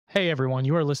Hey everyone,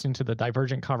 you are listening to the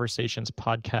Divergent Conversations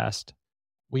podcast.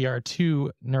 We are two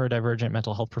neurodivergent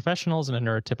mental health professionals in a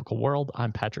neurotypical world.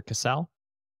 I'm Patrick Casale.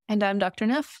 And I'm Dr.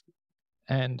 Neff.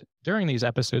 And during these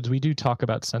episodes, we do talk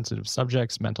about sensitive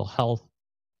subjects, mental health,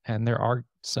 and there are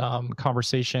some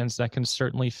conversations that can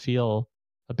certainly feel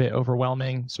a bit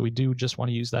overwhelming. So we do just want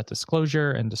to use that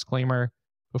disclosure and disclaimer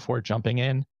before jumping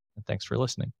in. And thanks for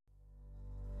listening.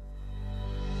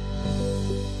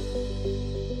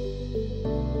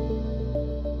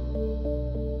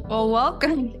 Well,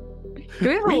 welcome. Do we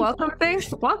have a welcome thing?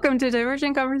 Welcome to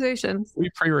Divergent Conversations. We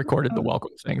pre-recorded the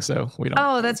welcome thing, so we don't.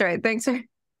 Oh, that's right. Thanks.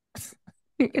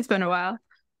 It's been a while.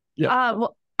 Yeah.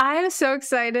 Well, I'm so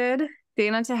excited,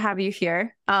 Dayna, to have you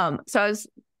here. I've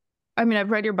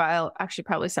read your bio actually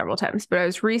probably several times, but I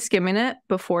was re-skimming it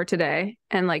before today,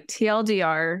 and like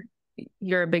TLDR,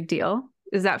 you're a big deal.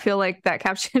 Does that feel like that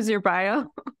captures your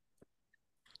bio?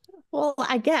 Well,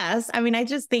 I guess. I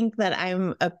just think that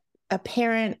I'm a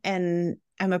parent and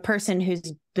I'm a person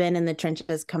who's been in the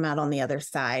trenches, come out on the other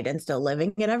side and still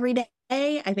living it every day.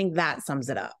 I think that sums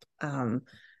it up. I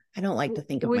don't like to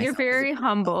think of myself. You're very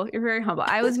humble. You're very humble.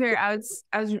 I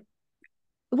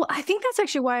think that's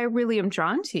actually why I really am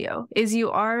drawn to you, is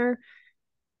you are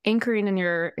anchoring in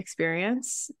your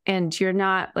experience, and you're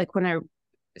not like, when I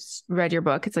read your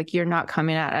book, it's like, you're not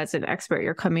coming at it as an expert.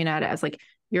 You're coming at it as like,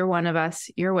 you're one of us,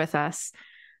 you're with us.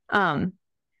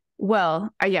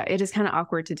 It is kind of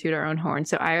awkward to toot our own horn.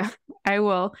 So I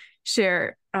will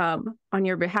share on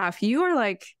your behalf. You are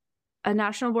like a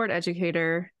national board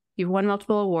educator. You've won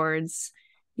multiple awards.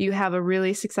 You have a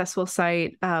really successful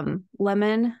site,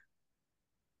 Lemon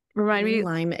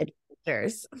Lime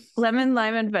Adventures.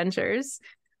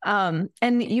 And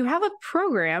you have a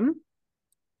program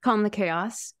called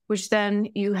𝗿𝗶𝘀𝘁𝗶, which then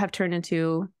you have turned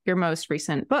into your most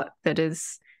recent book. That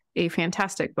is a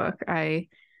fantastic book.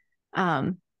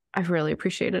 I've really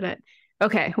appreciated it.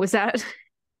 Okay. Was that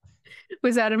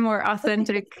a more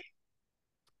authentic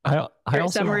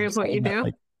summary of what you do?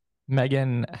 Like,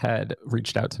 Megan had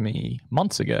reached out to me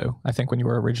months ago. I think when you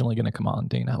were originally going to come on,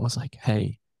 Dayna was like,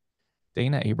 hey,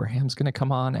 Dayna Abraham's going to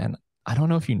come on. And I don't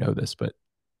know if you know this, but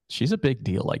she's a big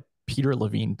deal, like Peter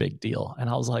Levine, big deal. And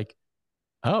I was like,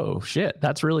 oh shit,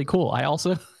 that's really cool. I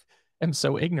also am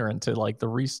so ignorant to like the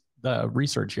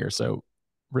research here. So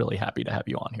really happy to have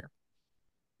you on here.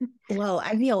 Well,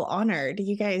 I feel honored.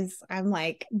 You guys, I'm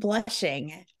like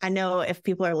blushing. I know if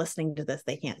people are listening to this,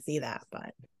 they can't see that,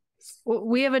 but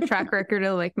we have a track record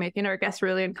of like making our guests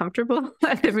really uncomfortable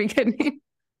at the beginning.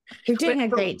 You're doing a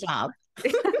great job.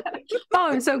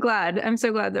 Oh, I'm so glad. I'm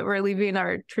so glad that we're leaving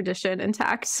our tradition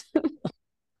intact.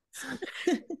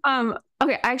 Okay,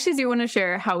 I actually do want to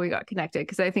share how we got connected,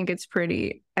 because I think it's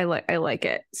pretty, I like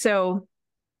it. So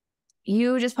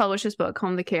you just published this book,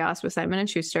 Home the Chaos, with Simon &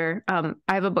 Schuster. I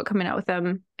have a book coming out with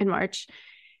them in March,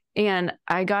 and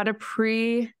I got a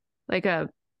pre-order.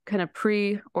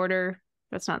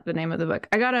 That's not the name of the book.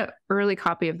 I got an early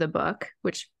copy of the book,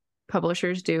 which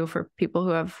publishers do for people who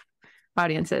have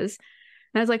audiences.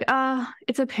 And I was like,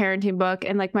 it's a parenting book.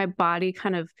 And like my body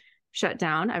kind of shut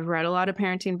down. I've read a lot of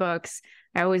parenting books.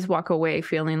 I always walk away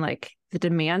feeling like the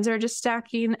demands are just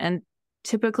stacking, and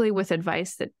typically with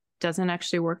advice that doesn't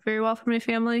actually work very well for my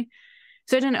family.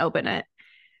 So I didn't open it.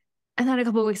 And then a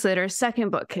couple of weeks later, a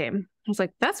second book came. I was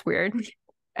like, that's weird.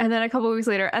 And then a couple of weeks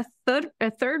later, a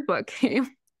third book came.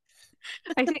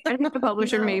 I think the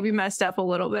publisher maybe messed up a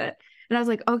little bit. And I was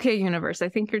like, okay, universe, I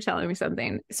think you're telling me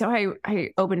something. So I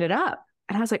opened it up,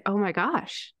 and I was like, oh my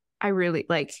gosh, I really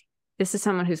like, this is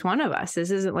someone who's one of us. This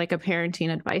isn't like a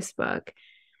parenting advice book.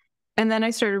 And then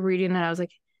I started reading, and I was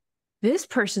like, this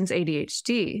person's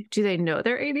ADHD. Do they know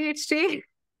they're ADHD?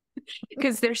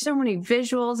 Because there's so many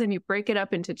visuals, and you break it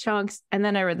up into chunks. And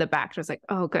then I read the back, and I was like,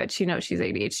 oh, good. She knows she's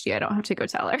ADHD. I don't have to go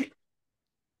tell her.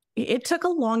 It took a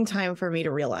long time for me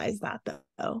to realize that,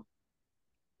 though.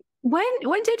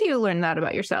 When did you learn that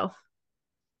about yourself?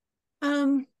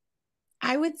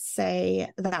 I would say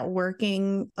that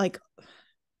working, like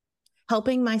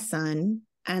helping my son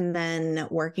and then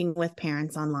working with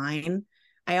parents online,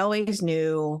 I always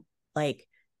knew like,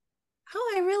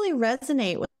 oh, I really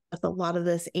resonate with a lot of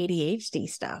this ADHD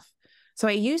stuff. So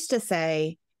I used to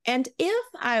say, and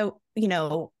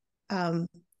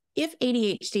if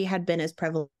ADHD had been as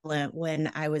prevalent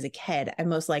when I was a kid, I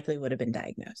most likely would have been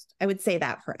diagnosed. I would say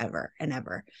that forever and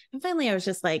ever. And finally, I was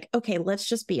just like, okay, let's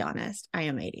just be honest. I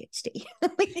am ADHD.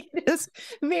 It is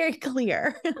very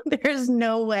clear. There's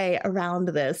no way around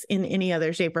this in any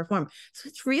other shape or form. So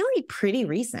it's really pretty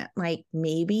recent. Like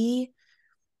maybe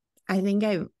I think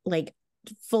I've like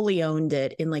fully owned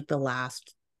it in like the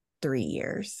last 3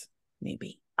 years,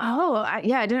 maybe. Oh,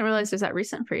 yeah. I didn't realize it was that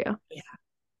recent for you.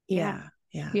 Yeah.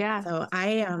 So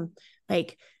I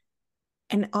like,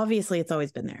 and obviously it's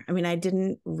always been there. I mean, I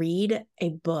didn't read a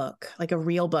book, like a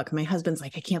real book. My husband's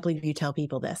like, I can't believe you tell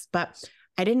people this, but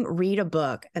I didn't read a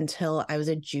book until I was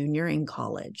a junior in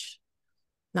college.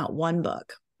 Not one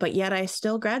book, but yet I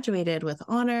still graduated with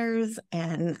honors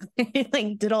and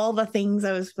like did all the things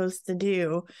I was supposed to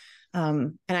do.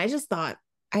 And I just thought,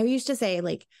 I used to say,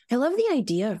 like, I love the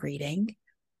idea of reading,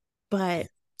 but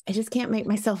I just can't make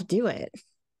myself do it.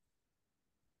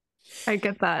 I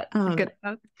get that. I get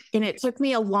that. And it took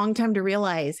me a long time to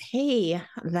realize, hey,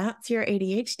 that's your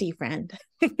ADHD friend.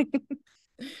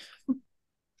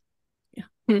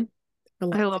 I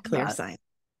love clear that. sign.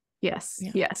 Yes.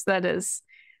 Yeah. Yes, that is.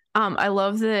 I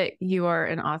love that you are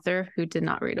an author who did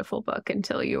not read a full book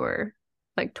until you were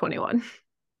like 21.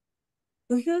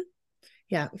 Mm-hmm.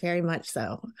 Yeah, very much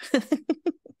so.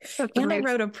 And I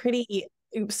wrote a pretty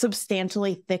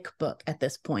substantially thick book at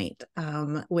this point,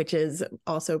 which is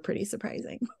also pretty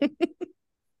surprising.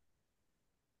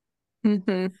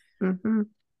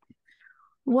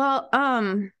 Well,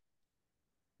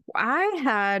 I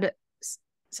had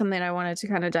something I wanted to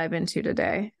kind of dive into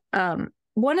today.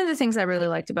 One of the things I really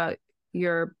liked about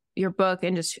your book,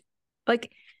 and just like,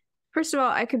 first of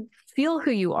all, I could feel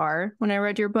who you are when I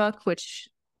read your book, which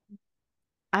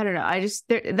I don't know.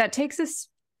 That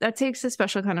takes a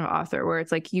special kind of author where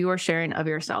it's like you are sharing of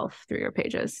yourself through your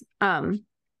pages. But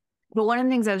one of the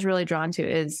things I was really drawn to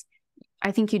is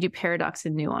I think you do paradox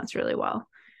and nuance really well,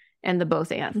 and the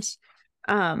both ands.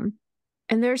 And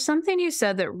there's something you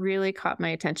said that really caught my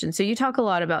attention. So you talk a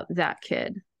lot about that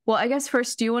kid. Well, I guess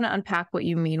first, do you want to unpack what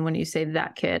you mean when you say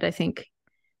that kid? I think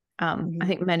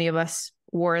many of us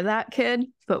were that kid,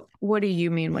 but what do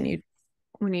you mean when you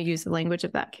use the language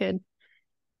of that kid?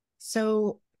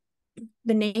 So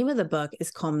the name of the book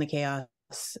is 𝗿𝗶𝘀𝘁𝗶𝗿,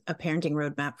 a parenting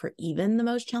roadmap for even the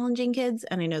most challenging kids.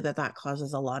 And I know that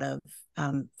causes a lot of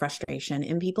frustration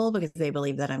in people because they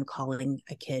believe that I'm calling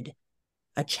a kid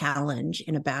a challenge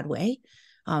in a bad way.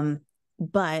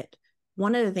 But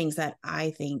one of the things that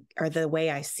I think, or the way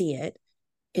I see it,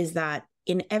 is that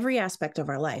in every aspect of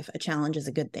our life, a challenge is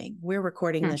a good thing. We're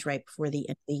recording this right before the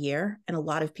end of the year, and a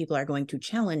lot of people are going to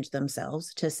challenge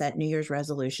themselves to set New Year's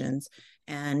resolutions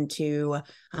and to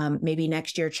maybe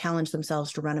next year challenge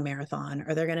themselves to run a marathon,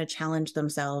 or they're going to challenge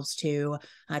themselves to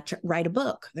write a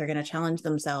book. They're going to challenge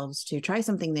themselves to try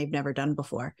something they've never done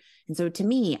before. And so to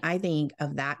me, I think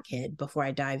of that kid, before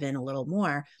I dive in a little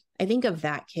more, I think of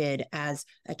that kid as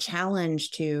a challenge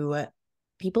to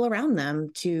people around them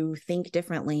to think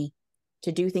differently,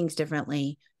 to do things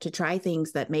differently, to try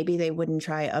things that maybe they wouldn't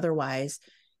try otherwise.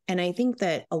 And I think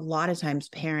that a lot of times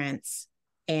parents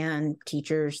and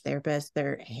teachers, therapists,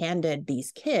 they're handed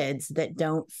these kids that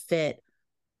don't fit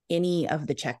any of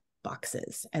the check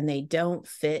boxes, and they don't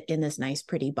fit in this nice,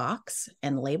 pretty box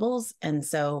and labels. And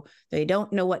so they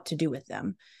don't know what to do with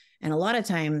them. And a lot of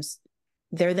times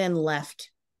they're then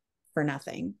left for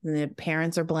nothing. The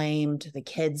parents are blamed. The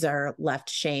kids are left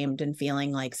shamed and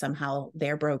feeling like somehow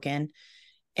they're broken.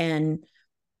 And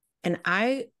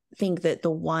I think that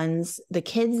the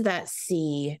kids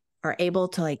that are able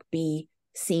to like be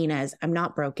seen as, I'm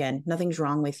not broken, nothing's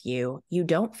wrong with you, you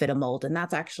don't fit a mold, and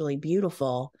that's actually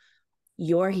beautiful.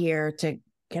 You're here to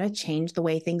kind of change the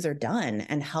way things are done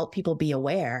and help people be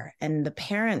aware. And the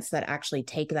parents that actually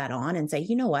take that on and say,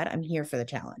 you know what, I'm here for the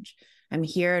challenge. I'm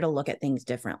here to look at things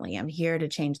differently. I'm here to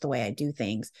change the way I do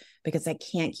things, because I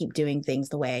can't keep doing things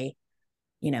the way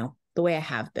I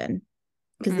have been.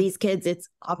 Because these kids, it's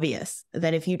obvious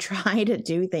that if you try to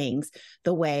do things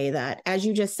the way that, as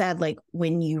you just said, like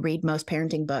when you read most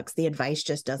parenting books, the advice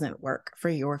just doesn't work for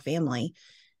your family.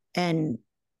 And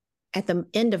at the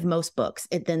end of most books,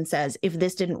 it then says, if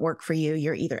this didn't work for you,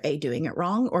 you're either A, doing it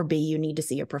wrong, or B, you need to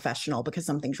see a professional because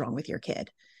something's wrong with your kid.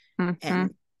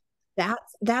 And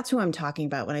that's who I'm talking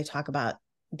about when I talk about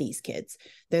these kids.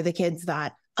 They're the kids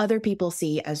that other people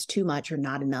see as too much or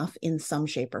not enough in some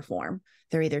shape or form.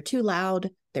 They're either too loud,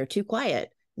 they're too quiet,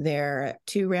 they're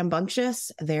too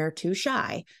rambunctious, they're too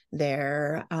shy,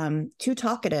 they're too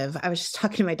talkative. I was just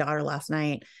talking to my daughter last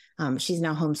night. She's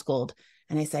now homeschooled.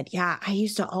 And I said, yeah, I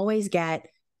used to always get,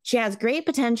 she has great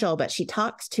potential, but she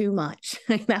talks too much.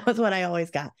 That was what I always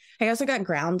got. I also got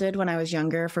grounded when I was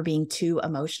younger for being too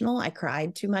emotional. I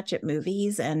cried too much at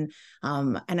movies, and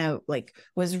I like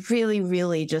was really,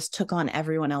 really just took on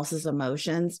everyone else's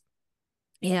emotions.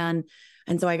 And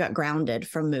so I got grounded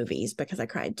from movies because I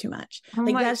cried too much.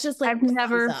 That's just like, I've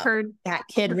never heard that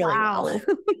kid really well.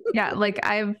 Yeah. Like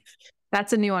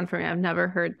that's a new one for me. I've never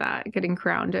heard that, getting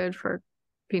grounded for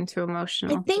being too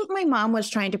emotional. I think my mom was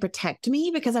trying to protect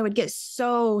me because I would get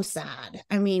so sad.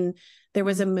 I mean, there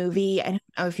was a movie, I don't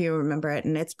know if you remember it,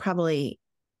 and it's probably,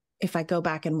 if I go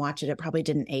back and watch it, it probably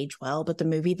didn't age well, but the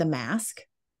movie The Mask.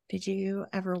 Did you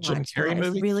ever watch Jim Carrey that?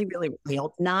 movie? It's really, really, really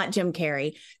old. Not Jim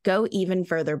Carrey. Go even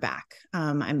further back.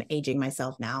 I'm aging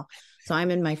myself now. So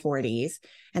I'm in my 40s.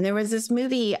 And there was this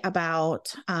movie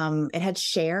about, it had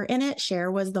Cher in it. Cher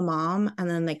was the mom. And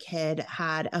then the kid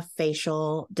had a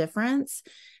facial difference.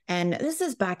 And this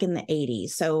is back in the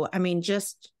 80s. So, I mean,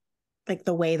 just like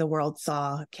the way the world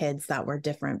saw kids that were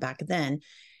different back then.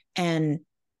 And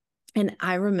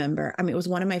I remember, I mean, it was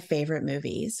one of my favorite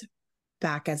movies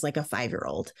back as like a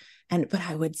 5-year-old. But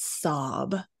I would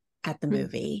sob at the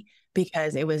movie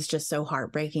because it was just so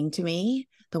heartbreaking to me,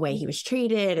 the way he was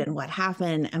treated and what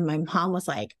happened. And my mom was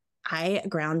like, I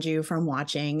ground you from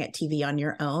watching TV on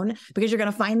your own because you're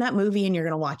going to find that movie and you're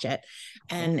going to watch it.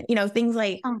 And, you know, things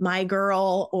like My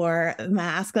Girl or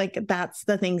Mask, like that's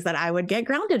the things that I would get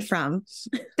grounded from.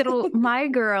 So My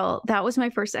Girl, that was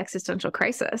my first existential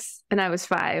crisis. And I was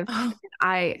 5.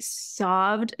 I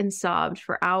sobbed and sobbed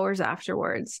for hours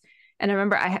afterwards. And I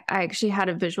remember I actually had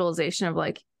a visualization of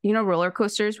like, you know, roller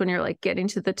coasters when you're like getting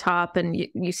to the top and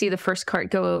you see the first cart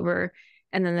go over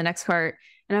and then the next cart.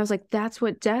 And I was like, that's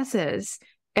what death is.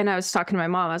 And I was talking to my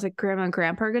mom. I was like, Grandma and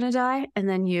Grandpa are going to die. And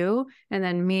then you, and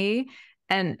then me.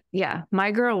 And yeah,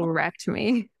 My Girl wrecked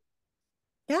me.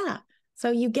 Yeah.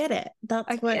 So you get it.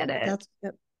 I get it.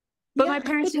 But my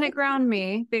parents didn't ground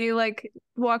me. They like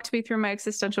walked me through my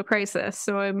existential crisis.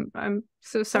 So I'm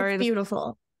so sorry. That's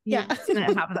beautiful. Yeah.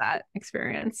 Didn't have that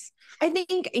experience. I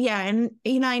think, yeah. And,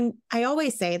 you know, I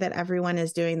always say that everyone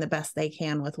is doing the best they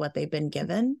can with what they've been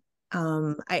given.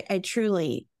 I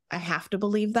truly, I have to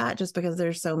believe that just because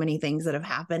there's so many things that have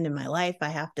happened in my life. I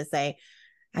have to say,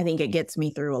 I think it gets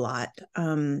me through a lot.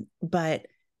 But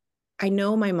I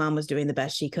know my mom was doing the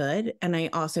best she could. And I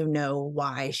also know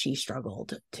why she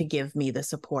struggled to give me the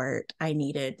support I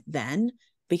needed then,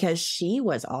 because she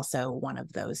was also one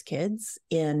of those kids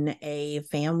in a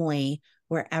family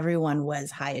where everyone was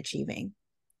high achieving.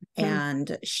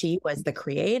 And she was the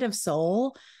creative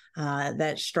soul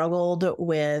that struggled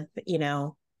with, you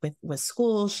know, with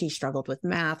school. She struggled with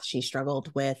math. She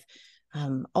struggled with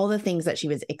all the things that she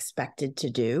was expected to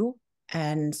do.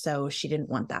 And so she didn't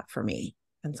want that for me.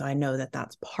 And so I know that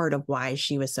that's part of why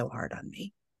she was so hard on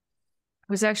me.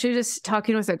 I was actually just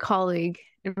talking with a colleague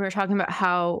and we were talking about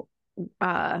how,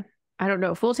 I don't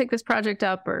know if we'll take this project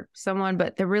up or someone,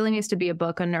 but there really needs to be a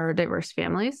book on neurodiverse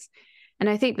families. And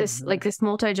I think this, like this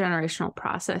multi-generational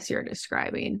process you're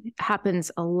describing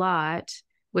happens a lot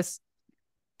with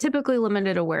typically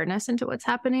limited awareness into what's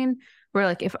happening, where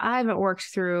like, if I haven't worked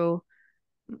through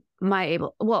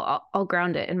I'll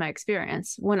ground it in my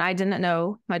experience. When I didn't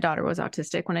know my daughter was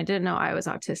autistic, when I didn't know I was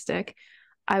autistic,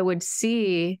 I would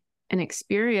see and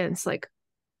experience like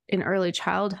in early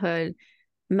childhood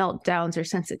meltdowns or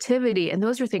sensitivity. And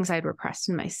those are things I'd repressed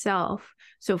in myself.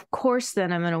 So of course,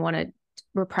 then I'm going to want to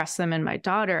repress them in my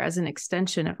daughter as an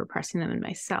extension of repressing them in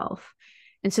myself.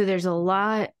 And so there's a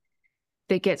lot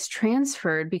that gets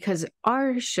transferred because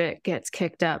our shit gets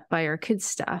kicked up by our kids'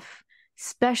 stuff,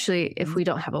 especially if we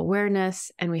don't have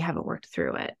awareness and we haven't worked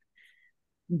through it.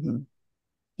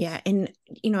 Yeah. And,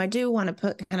 you know, I do want to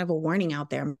put kind of a warning out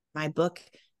there. My book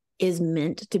is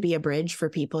meant to be a bridge for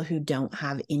people who don't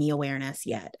have any awareness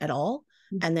yet at all,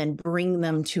 and then bring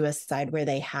them to a side where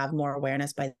they have more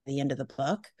awareness by the end of the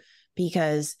book,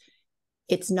 because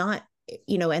it's not,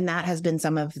 you know, and that has been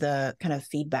some of the kind of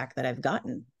feedback that I've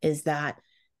gotten is that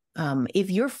if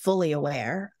you're fully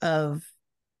aware of,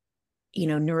 you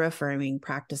know, neuroaffirming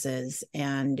practices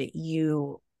and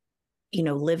you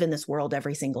know, live in this world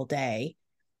every single day,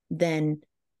 then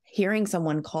hearing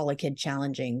someone call a kid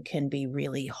challenging can be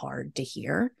really hard to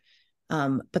hear.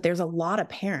 But there's a lot of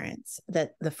parents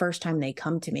that the first time they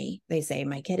come to me, they say,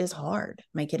 my kid is hard.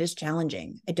 My kid is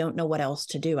challenging. I don't know what else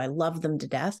to do. I love them to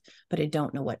death, but I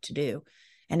don't know what to do.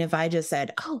 And if I just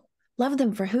said, oh, love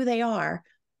them for who they are,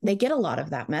 they get a lot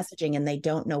of that messaging and they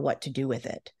don't know what to do with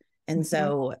it. And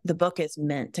so the book is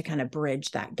meant to kind of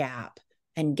bridge that gap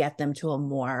and get them to a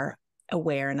more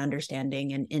aware and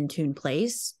understanding and in tune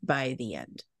place by the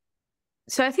end.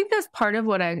 So I think that's part of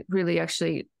what I really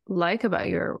actually like about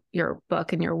your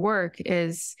book and your work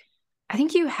is I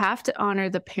think you have to honor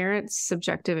the parent's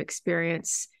subjective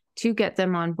experience to get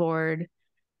them on board.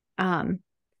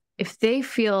 If they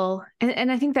feel,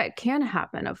 and I think that can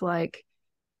happen of like,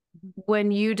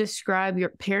 when you describe your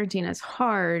parenting as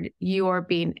hard, you are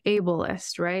being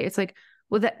ableist, right? It's like,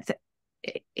 well,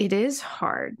 it is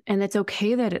hard and it's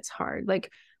okay that it's hard.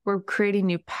 Like we're creating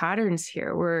new patterns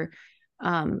here. We're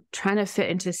trying to fit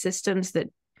into systems that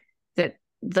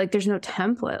like there's no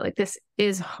template. Like this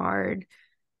is hard.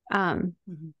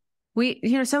 We,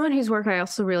 you know, someone whose work I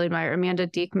also really admire, Amanda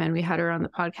Diekman, we had her on the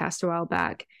podcast a while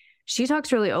back. She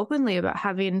talks really openly about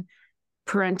having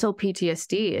parental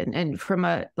PTSD and from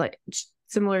a, like,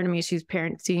 similar to me, she's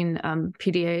parenting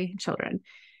PDA children.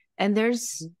 And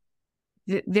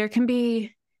there can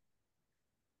be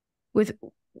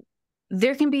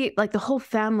like the whole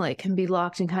family can be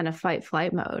locked in kind of fight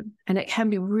flight mode, and it can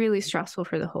be really stressful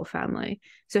for the whole family.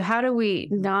 So how do we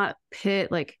not pit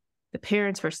like the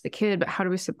parents versus the kid, but how do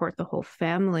we support the whole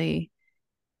family?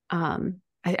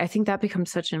 I think that becomes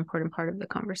such an important part of the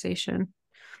conversation.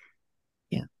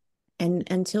 Yeah. And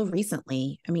until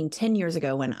recently, I mean, 10 years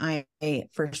ago, when I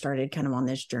first started kind of on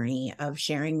this journey of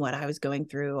sharing what I was going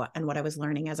through and what I was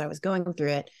learning as I was going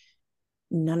through it,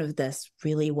 none of this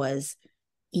really was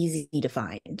easy to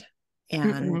find.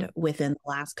 And within the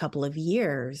last couple of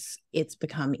years, it's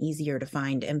become easier to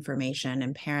find information,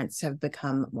 and parents have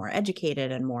become more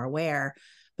educated and more aware.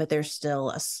 But there's still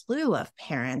a slew of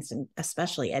parents, and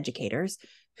especially educators,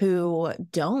 who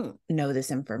don't know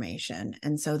this information.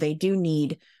 And so they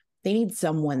need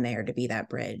someone there to be that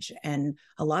bridge. And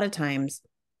a lot of times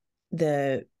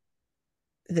the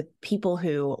people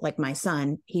who, like my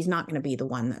son, he's not going to be the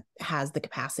one that has the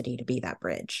capacity to be that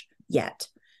bridge yet.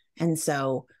 And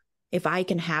so if I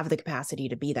can have the capacity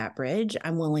to be that bridge,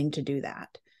 I'm willing to do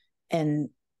that. And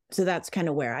so that's kind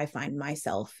of where I find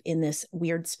myself in this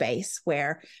weird space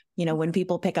where, you know, when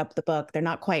people pick up the book, they're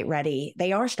not quite ready.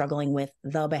 They are struggling with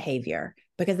the behavior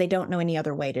because they don't know any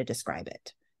other way to describe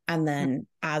it. And then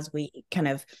as we kind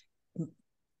of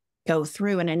go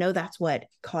through, and I know that's what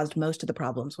caused most of the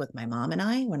problems with my mom and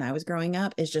I when I was growing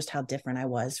up, is just how different I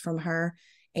was from her.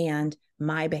 And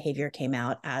my behavior came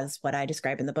out as what I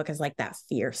describe in the book as like that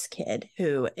fierce kid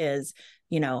who is,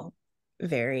 you know,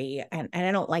 very, and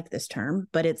I don't like this term,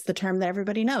 but it's the term that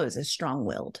everybody knows is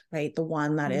strong-willed, right? The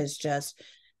one that is just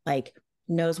like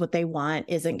knows what they want,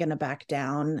 isn't going to back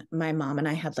down. My mom and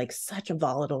I had like such a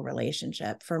volatile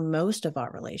relationship for most of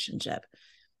our relationship.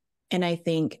 And I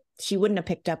think she wouldn't have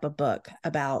picked up a book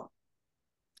about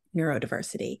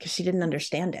neurodiversity because she didn't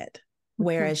understand it.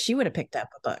 Whereas she would have picked up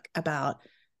a book about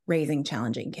raising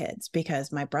challenging kids,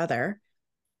 because my brother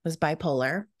was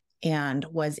bipolar and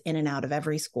was in and out of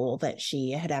every school that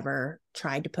she had ever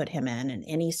tried to put him in, and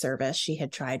any service she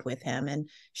had tried with him. And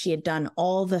she had done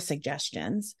all the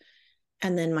suggestions.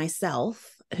 And then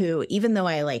myself, who, even though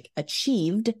I like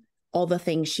achieved all the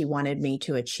things she wanted me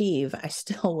to achieve, I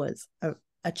still was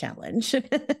a challenge.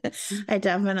 I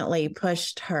definitely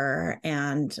pushed her.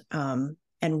 And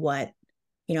what,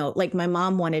 you know, like my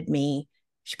mom wanted me,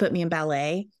 she put me in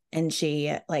ballet, and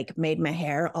she like made my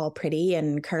hair all pretty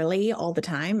and curly all the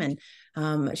time. And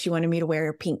she wanted me to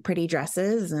wear pink, pretty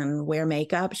dresses and wear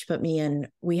makeup. She put me in,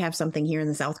 we have something here in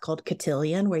the South called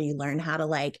cotillion, where you learn how to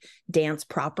like dance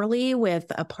properly with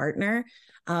a partner.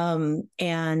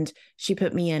 And she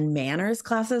put me in manners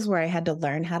classes where I had to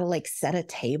learn how to like set a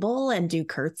table and do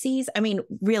curtsies. I mean,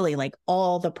 really like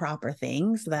all the proper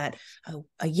things that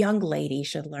a young lady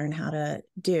should learn how to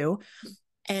do.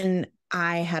 And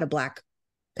I had a black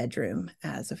bedroom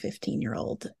as a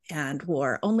 15-year-old and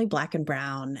wore only black and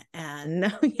brown,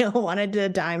 and wanted to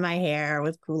dye my hair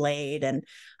with Kool-Aid, and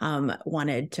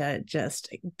wanted to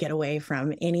just get away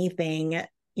from anything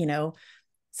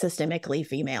systemically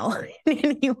female in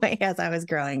any way as I was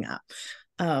growing up.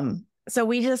 So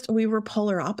we were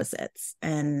polar opposites,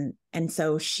 and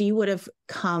so she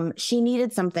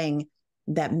needed something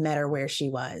that met her where she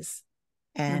was,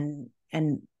 and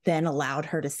then allowed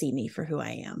her to see me for who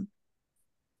I am.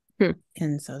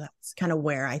 And so that's kind of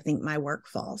where I think my work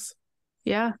falls.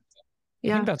 Yeah. I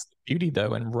think that's the beauty,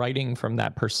 though, in writing from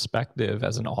that perspective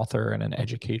as an author and an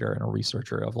educator and a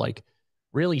researcher, of like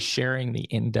really sharing the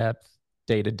in-depth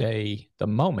day-to-day, the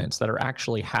moments that are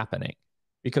actually happening,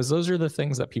 because those are the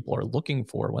things that people are looking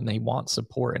for when they want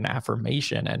support and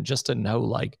affirmation, and just to know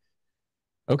like,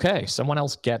 okay, someone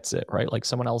else gets it, right? Like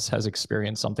someone else has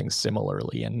experienced something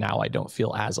similarly, and now I don't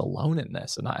feel as alone in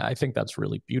this. And I think that's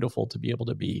really beautiful to be able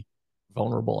to be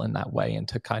vulnerable in that way, and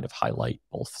to kind of highlight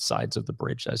both sides of the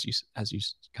bridge, as you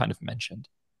kind of mentioned.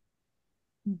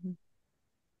 Mm-hmm.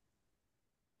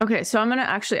 Okay, so I'm going to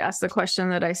actually ask the question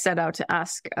that I set out to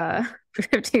ask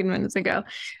 15 minutes ago.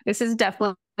 This is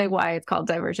definitely why it's called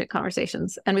Divergent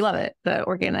Conversations, and we love it, the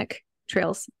organic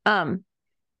trails.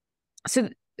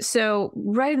 So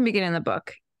right in the beginning of the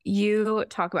book, you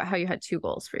talk about how you had 2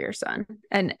 goals for your son.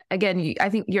 And again, I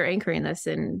think you're anchoring this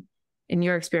in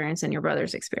your experience and your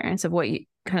brother's experience of what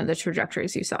kind of the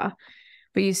trajectories you saw.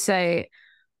 But you say,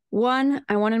 1,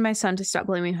 I wanted my son to stop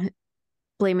blaming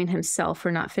blaming himself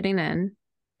for not fitting in.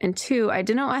 And 2, I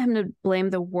didn't want him to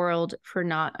blame the world for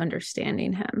not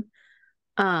understanding him.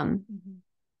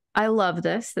 I love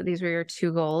this, that these were your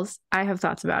 2 goals. I have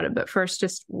thoughts about it, but first,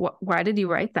 just why did you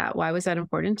write that? Why was that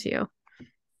important to you?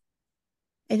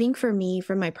 I think for me,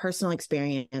 from my personal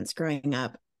experience growing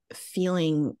up,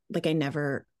 feeling like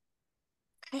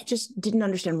I just didn't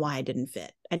understand why I didn't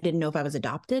fit. I didn't know if I was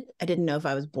adopted. I didn't know if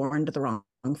I was born to the wrong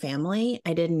family.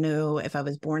 I didn't know if I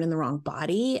was born in the wrong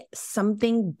body.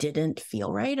 Something didn't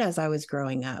feel right as I was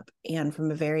growing up. And from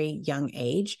a very young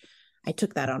age, I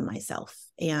took that on myself.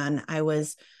 And I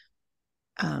was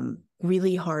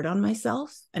really hard on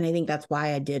myself. And I think that's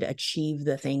why I did achieve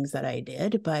the things that I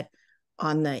did. But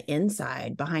on the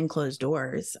inside, behind closed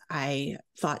doors, I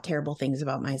thought terrible things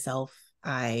about myself.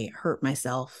 I hurt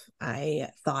myself. I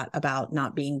thought about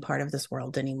not being part of this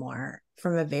world anymore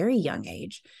from a very young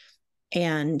age.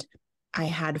 And I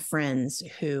had friends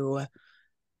who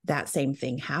that same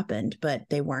thing happened, but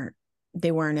they weren't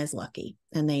as lucky,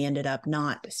 and they ended up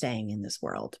not staying in this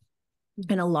world.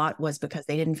 And a lot was because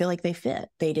they didn't feel like they fit.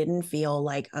 They didn't feel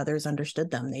like others understood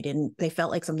them. They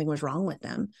felt like something was wrong with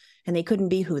them, and they couldn't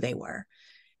be who they were.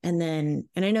 And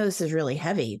I know this is really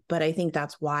heavy, but I think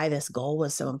that's why this goal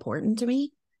was so important to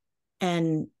me.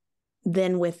 And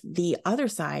then with the other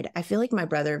side, I feel like my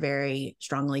brother very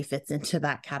strongly fits into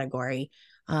that category,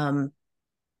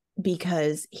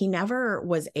 because he never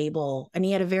was able, and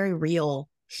he had a very real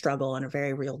struggle and a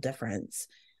very real difference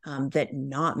that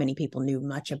not many people knew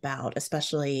much about,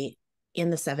 especially in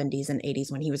the 70s and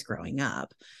 80s when he was growing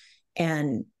up.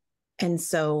 And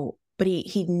so, but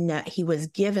he was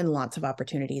given lots of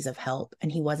opportunities of help,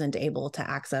 and he wasn't able to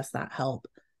access that help,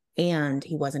 and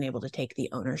he wasn't able to take the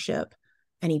ownership.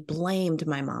 And he blamed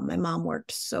my mom. My mom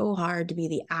worked so hard to be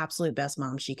the absolute best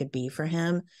mom she could be for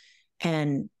him.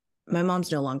 And my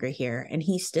mom's no longer here. And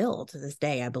he still, to this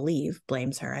day, I believe,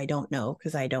 blames her. I don't know,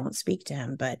 because I don't speak to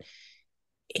him, but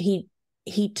he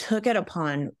took it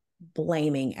upon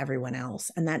blaming everyone else.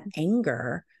 And that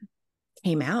anger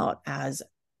came out as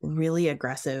really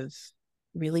aggressive,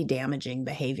 really damaging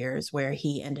behaviors, where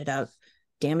he ended up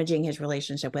damaging his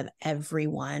relationship with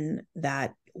everyone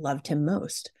that loved him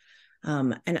most.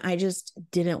 And I just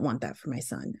didn't want that for my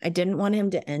son. I didn't want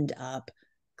him to end up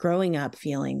growing up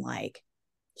feeling like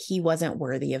he wasn't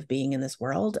worthy of being in this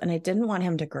world. And I didn't want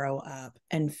him to grow up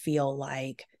and feel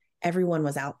like everyone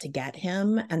was out to get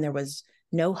him and there was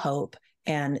no hope.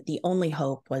 And the only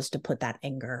hope was to put that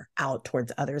anger out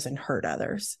towards others and hurt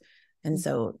others. And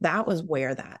so that was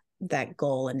where that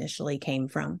goal initially came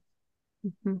from.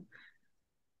 Mm-hmm.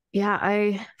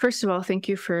 Yeah, first of all, thank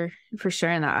you for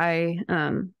sharing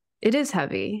that. It is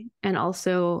heavy, and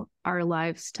also our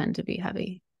lives tend to be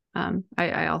heavy.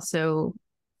 I also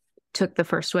took the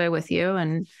first way with you,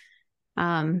 and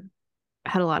had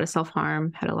a lot of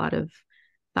self-harm, had a lot of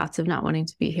thoughts of not wanting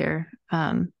to be here.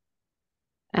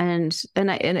 And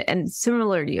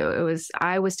similar to you,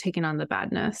 I was taking on the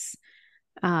badness.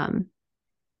 And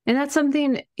that's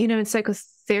something, in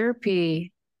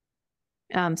psychotherapy,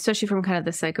 especially from kind of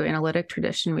the psychoanalytic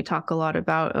tradition, we talk a lot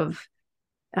about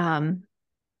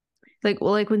like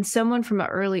when someone from an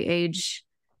early age,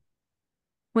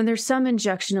 when there's some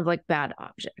injection of like bad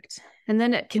object, and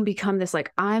then it can become this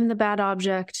like, I'm the bad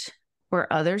object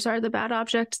or others are the bad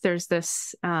object. There's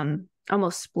this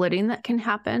almost splitting that can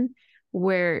happen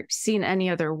where seeing any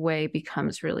other way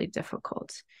becomes really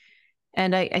difficult.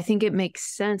 And I think it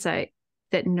makes sense that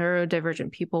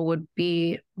neurodivergent people would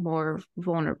be more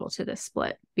vulnerable to this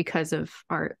split because of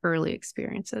our early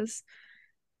experiences.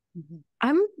 Mm-hmm.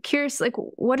 I'm curious, like,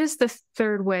 what is the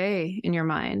third way in your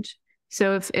mind?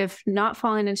 So if not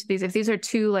falling into if these are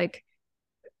two like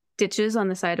ditches on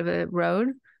the side of a road,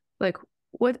 like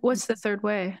what's the third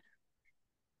way?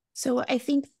 So I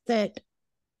think that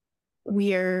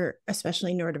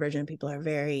especially neurodivergent people, are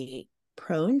very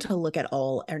prone to look at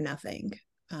all or nothing.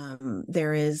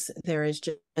 There is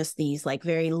just these like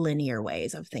very linear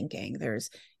ways of thinking.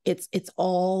 It's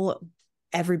all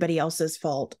everybody else's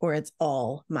fault, or it's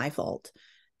all my fault.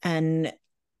 And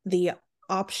the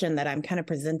option that I'm kind of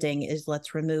presenting is,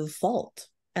 let's remove fault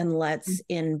and let's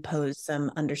impose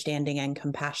some understanding and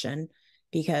compassion,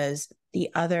 because the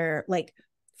other, like,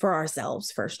 for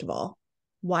ourselves, first of all,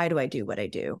 why do I do what I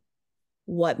do?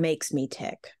 What makes me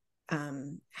tick?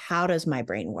 How does my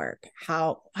brain work?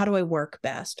 How do I work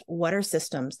best? What are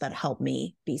systems that help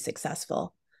me be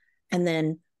successful? And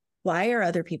then, why are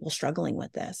other people struggling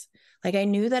with this? Like, I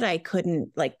knew that I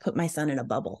couldn't like put my son in a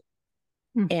bubble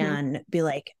and be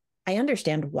like, I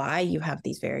understand why you have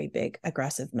these very big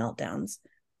aggressive meltdowns.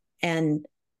 And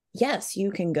yes,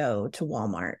 you can go to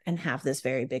Walmart and have this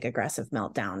very big aggressive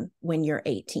meltdown when you're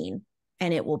 18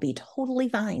 and it will be totally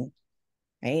fine.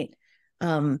 Right.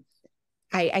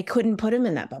 I couldn't put him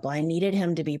in that bubble. I needed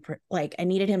him to be like, I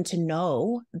needed him to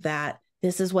know that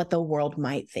this is what the world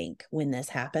might think when this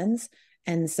happens.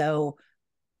 And so,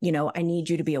 you know, I need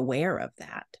you to be aware of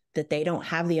that they don't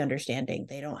have the understanding.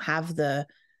 They don't have the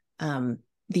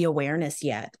awareness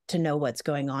yet to know what's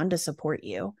going on to support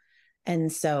you.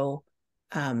 And so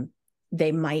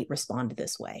they might respond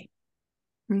this way.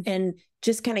 Mm-hmm. And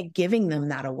just kind of giving them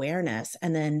that awareness.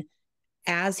 And then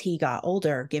as he got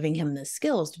older, giving him the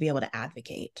skills to be able to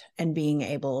advocate and being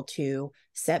able to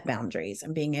set boundaries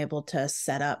and being able to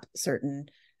set up certain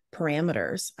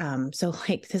parameters. So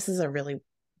like, this is a really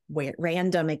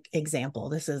random example.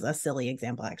 This is a silly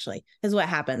example, actually. This is what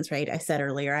happens, right? I said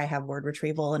earlier, I have word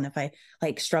retrieval, and if I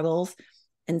like struggles,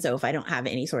 and so if I don't have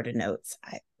any sort of notes,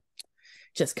 I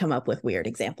just come up with weird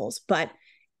examples. But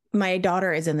my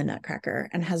daughter is in the Nutcracker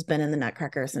and has been in the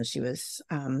Nutcracker since she was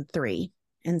 3.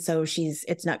 And so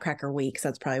it's Nutcracker week. So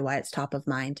that's probably why it's top of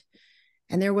mind.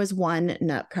 And there was one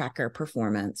Nutcracker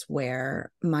performance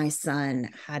where my son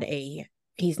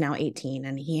he's now 18,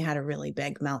 and he had a really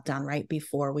big meltdown right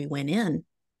before we went in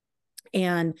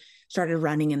and started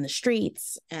running in the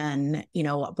streets. And, you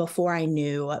know, before I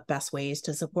knew what best ways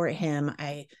to support him,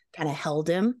 I kind of held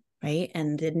him, right,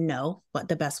 and didn't know what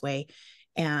the best way.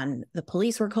 And the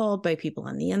police were called by people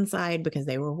on the inside because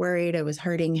they were worried I was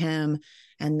hurting him.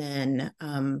 And then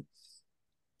the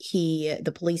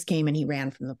police came and he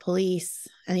ran from the police,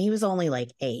 and he was only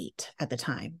like 8 at the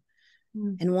time.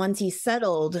 And once he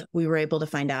settled, we were able to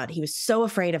find out he was so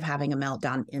afraid of having a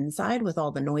meltdown inside with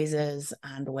all the noises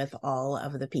and with all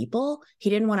of the people. He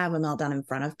didn't want to have a meltdown in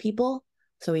front of people.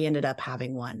 So he ended up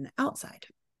having one outside.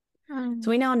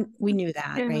 So we knew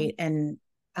that, yeah. Right? And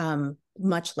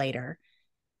much later.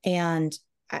 And,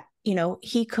 you know,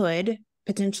 he could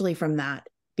potentially from that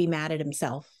be mad at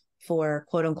himself for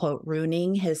quote unquote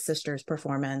ruining his sister's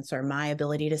performance or my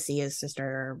ability to see his sister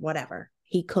or whatever.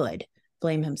 He could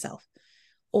blame himself.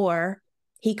 Or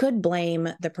he could blame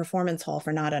the performance hall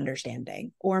for not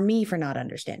understanding, or me for not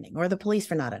understanding, or the police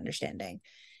for not understanding.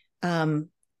 And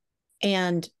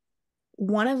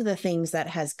one of the things that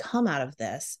has come out of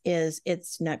this is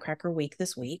it's Nutcracker week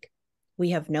this week. We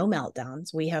have no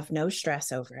meltdowns. We have no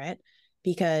stress over it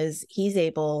because he's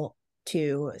able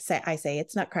to I say,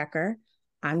 it's Nutcracker.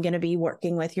 I'm going to be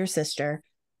working with your sister.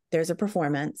 There's a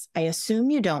performance. I assume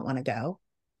you don't want to go,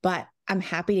 but I'm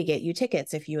happy to get you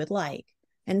tickets if you would like.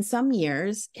 And some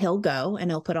years he'll go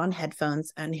and he'll put on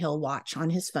headphones and he'll watch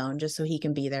on his phone just so he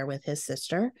can be there with his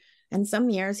sister. And some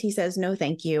years he says, no,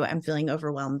 thank you. I'm feeling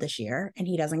overwhelmed this year. And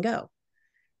he doesn't go.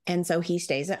 And so he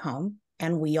stays at home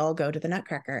and we all go to the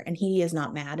Nutcracker, and he is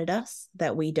not mad at us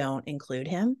that we don't include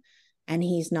him. And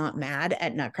he's not mad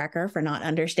at Nutcracker for not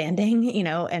understanding, you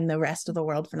know, and the rest of the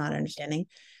world for not understanding.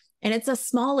 And it's a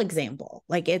small example.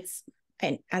 Like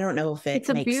and I don't know if it's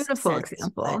a beautiful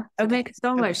example. It makes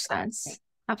so much sense.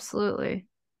 Absolutely.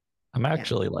 I'm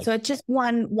actually like, so it's just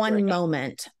one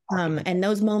moment. And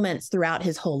those moments throughout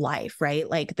his whole life, right?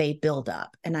 Like they build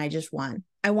up, and I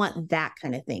want that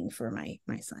kind of thing for my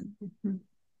son. Mm-hmm.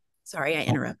 Sorry, I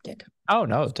interrupted. Oh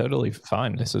no, totally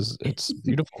fine. It's a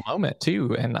beautiful moment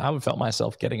too. And I felt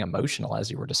myself getting emotional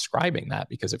as you were describing that,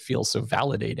 because it feels so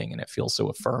validating and it feels so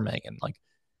affirming, and like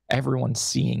everyone's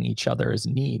seeing each other's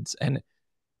needs. And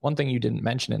one thing you didn't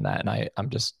mention in that, and I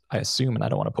assume, and I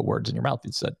don't want to put words in your mouth,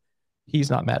 you said, he's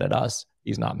not mad at us.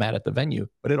 He's not mad at the venue,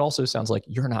 but it also sounds like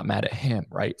you're not mad at him,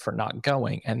 right? For not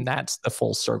going. And that's the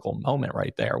full circle moment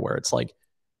right there, where it's like,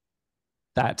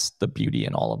 that's the beauty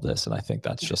in all of this. And I think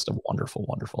that's just a wonderful,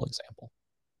 wonderful example.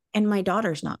 And my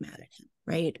daughter's not mad at him,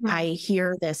 right? Mm-hmm. I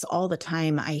hear this all the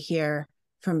time. I hear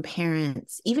from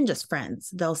parents, even just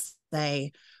friends, they'll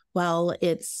say, well,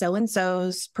 it's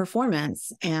so-and-so's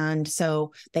performance, and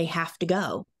so they have to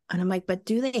go. And I'm like, but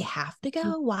do they have to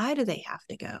go? Why do they have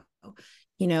to go?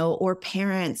 You know, or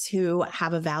parents who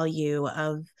have a value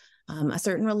of a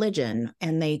certain religion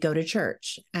and they go to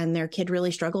church and their kid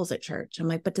really struggles at church. I'm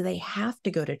like, but do they have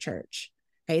to go to church?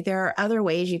 Right? There are other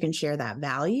ways you can share that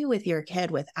value with your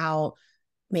kid without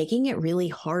making it really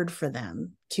hard for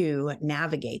them to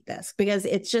navigate this. Because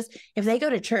it's just, if they go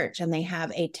to church and they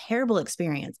have a terrible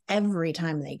experience every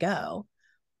time they go,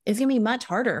 it's going to be much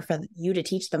harder for you to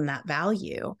teach them that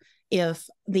value if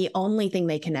the only thing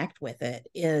they connect with it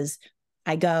is,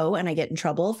 I go and I get in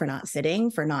trouble for not sitting,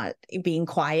 for not being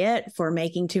quiet, for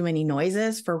making too many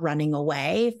noises, for running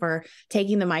away, for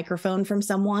taking the microphone from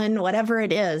someone, whatever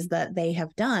it is that they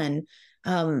have done.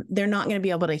 they're not going to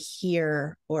be able to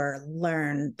hear or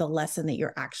learn the lesson that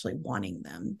you're actually wanting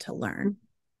them to learn,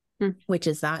 which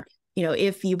is that,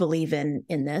 if you believe in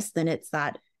this, then it's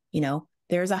that,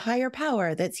 there's a higher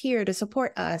power that's here to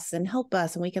support us and help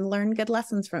us, and we can learn good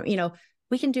lessons from,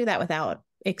 we can do that without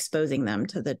exposing them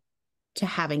to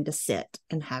having to sit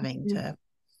and having to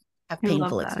have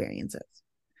painful experiences.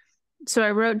 So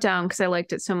I wrote down, because I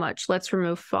liked it so much, let's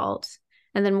remove fault.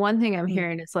 And then one thing I'm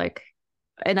hearing is like,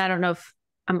 and I don't know if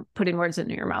I'm putting words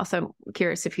into your mouth, I'm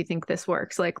curious if you think this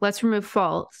works. Like, let's remove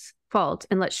fault,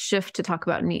 and let's shift to talk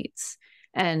about needs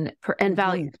and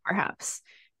values, perhaps.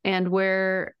 And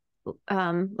where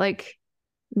like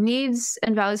needs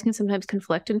and values can sometimes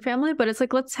conflict in family, but it's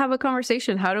like, let's have a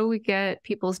conversation. How do we get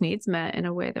people's needs met in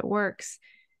a way that works?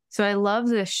 So I love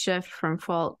this shift from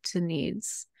fault to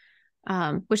needs,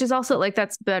 which is also like,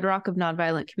 that's bedrock of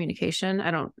nonviolent communication.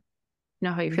 I don't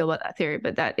know how you feel about that theory,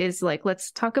 but that is like,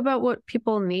 let's talk about what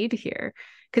people need here,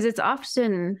 because it's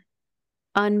often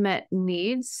unmet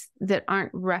needs that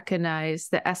aren't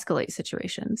recognized that escalate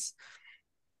situations.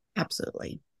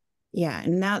 Absolutely. Yeah.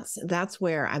 And that's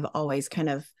where I've always kind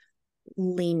of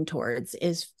leaned towards,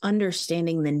 is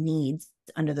understanding the needs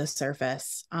under the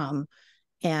surface.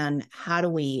 And how do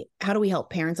we help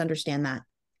parents understand that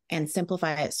and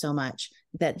simplify it so much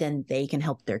that then they can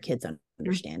help their kids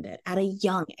understand it at a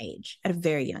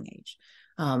very young age.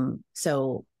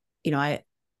 So,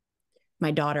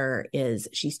 my daughter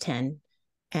she's 10,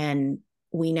 and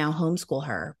we now homeschool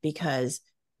her because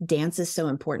dance is so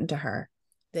important to her,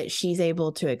 that she's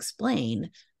able to explain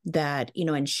that,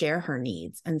 and share her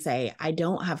needs and say, I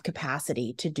don't have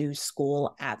capacity to do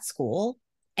school at school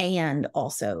and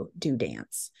also do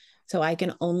dance. So I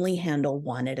can only handle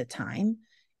one at a time.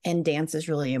 And dance is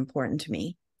really important to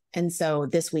me. And so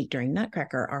this week during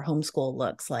Nutcracker, our homeschool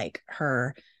looks like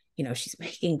her, she's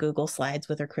making Google slides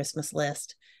with her Christmas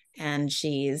list. And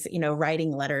she's,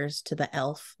 writing letters to the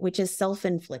elf, which is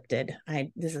self-inflicted.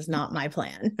 This is not my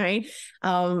plan, right?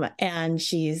 And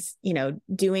she's,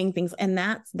 doing things, and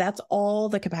that's all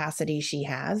the capacity she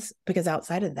has, because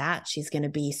outside of that, she's going to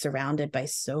be surrounded by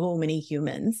so many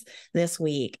humans this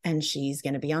week, and she's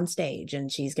going to be on stage, and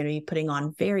she's going to be putting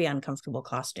on very uncomfortable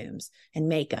costumes and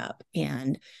makeup,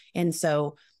 and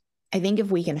so I think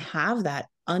if we can have that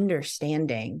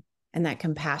understanding and that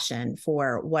compassion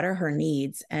for what are her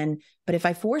needs. But if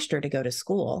I forced her to go to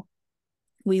school,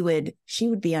 she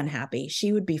would be unhappy.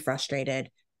 She would be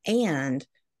frustrated, and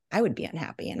I would be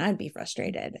unhappy, and I'd be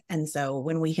frustrated. And so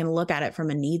when we can look at it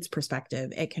from a needs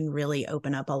perspective, it can really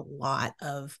open up a lot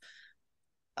of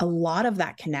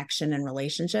that connection and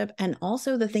relationship. And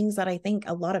also the things that I think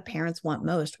a lot of parents want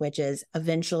most, which is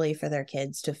eventually for their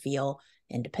kids to feel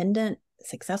independent,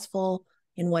 successful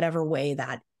in whatever way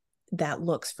that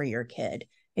looks for your kid.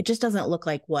 It just doesn't look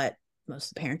like what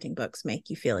most of the parenting books make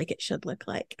you feel like it should look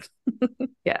like.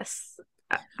 Yes,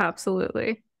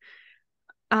 absolutely.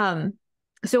 So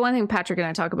one thing Patrick and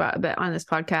I talk about a bit on this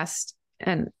podcast,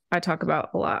 and I talk about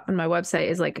a lot on my website,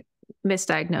 is like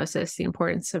misdiagnosis, the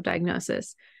importance of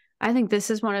diagnosis. I think this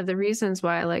is one of the reasons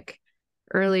why like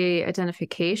early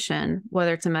identification,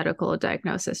 whether it's a medical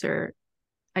diagnosis or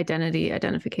identity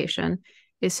identification,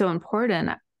 is so important.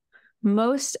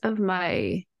 Most of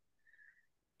my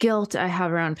guilt I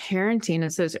have around parenting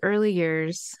is those early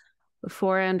years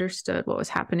before I understood what was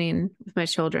happening with my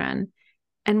children.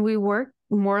 And we were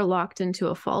more locked into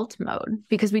a fault mode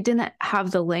because we didn't have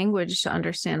the language to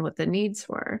understand what the needs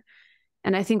were.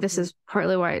 And I think this is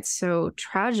partly why it's so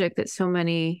tragic that so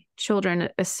many children,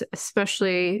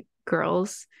 especially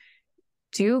girls,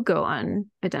 do go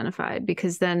unidentified,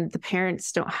 because then the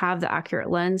parents don't have the accurate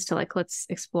lens to like, let's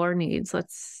explore needs.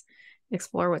 Let's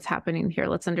explore what's happening here.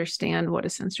 Let's understand what a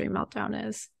sensory meltdown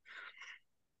is.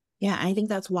 Yeah, I think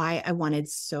that's why I wanted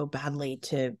so badly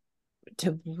to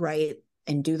write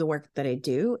and do the work that I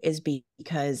do, is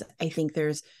because I think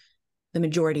there's the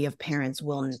majority of parents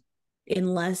will,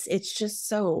 unless it's just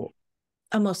so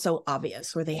almost so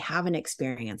obvious, where they have an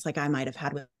experience like I might have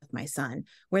had with my son,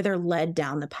 where they're led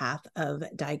down the path of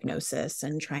diagnosis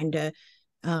and trying to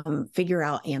figure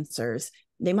out answers.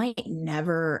 They might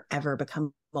never, ever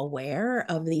become aware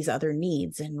of these other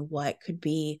needs and what could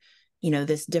be,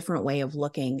 this different way of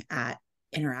looking at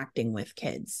interacting with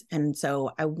kids. And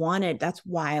so that's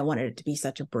why I wanted it to be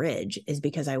such a bridge, is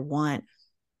because I want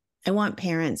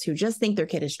parents who just think their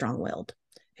kid is strong-willed,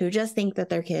 who just think that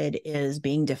their kid is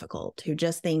being difficult, who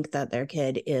just think that their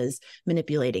kid is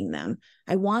manipulating them.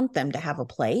 I want them to have a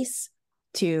place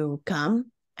to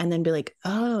come and then be like,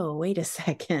 oh, wait a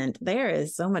second, there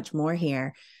is so much more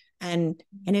here. And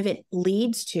if it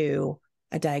leads to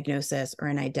a diagnosis or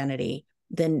an identity,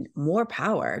 then more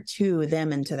power to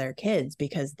them and to their kids,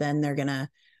 because then they're going to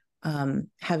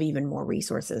have even more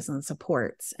resources and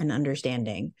supports and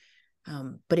understanding.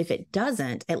 But if it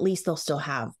doesn't, at least they'll still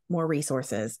have more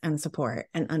resources and support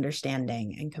and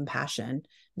understanding and compassion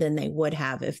than they would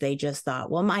have if they just thought,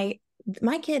 well, my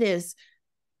kid is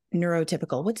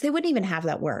neurotypical, which they wouldn't even have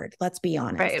that word. Let's be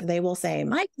honest. Right. They will say,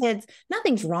 my kids,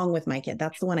 nothing's wrong with my kid.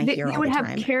 That's the one I hear all the time. They would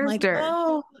have character. Like,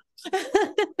 oh.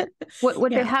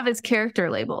 What they have is character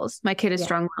labels. My kid is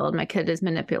strong-willed. My kid is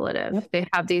manipulative. Yep. They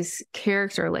have these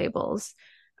character labels,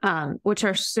 which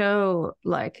are so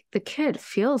like the kid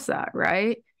feels that,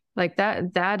 right? Like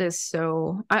that is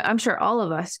so, I'm sure all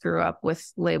of us grew up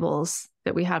with labels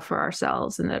that we had for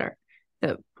ourselves and that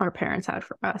our parents had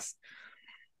for us.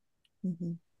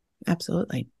 Mm-hmm.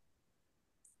 Absolutely.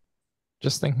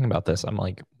 Just thinking about this, I'm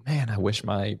like, man, I wish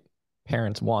my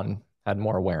parents, one, had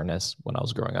more awareness when I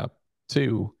was growing up,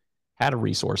 two, had a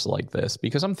resource like this,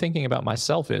 because I'm thinking about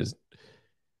myself is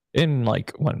in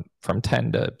like when from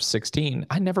 10 to 16,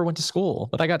 I never went to school,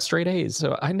 but I got straight A's.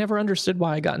 So I never understood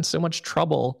why I got in so much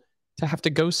trouble to have to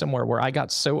go somewhere where I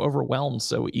got so overwhelmed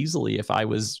so easily if I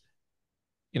was,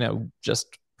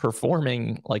 just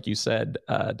performing, like you said,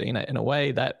 Dayna, in a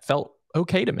way that felt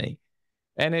okay to me.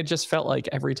 And it just felt like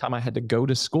every time I had to go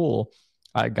to school,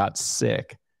 I got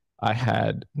sick. I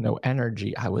had no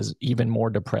energy. I was even more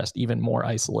depressed, even more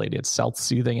isolated,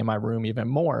 self-soothing in my room even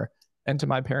more. And to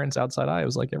my parents outside, I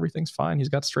was like, everything's fine. He's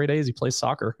got straight A's. He plays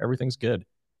soccer. Everything's good.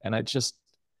 And it's just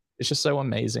so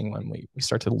amazing when we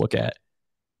start to look at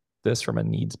this from a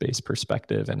needs-based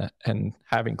perspective and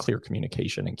having clear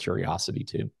communication and curiosity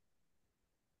too.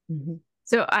 Mm-hmm.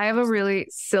 So I have a really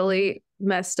silly,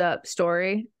 messed up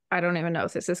story. I don't even know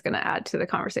if this is going to add to the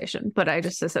conversation, but I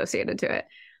just associated to it.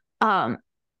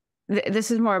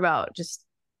 This is more about just,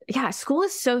 school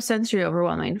is so sensory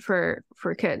overwhelming for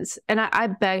kids. And I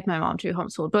begged my mom to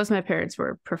homeschool. Both my parents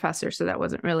were professors, so that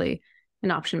wasn't really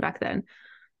an option back then.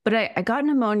 But I got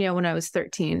pneumonia when I was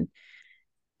 13.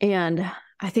 And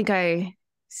I think I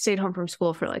stayed home from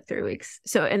school for like 3 weeks.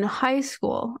 So in high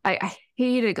school, I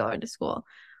hated going to school.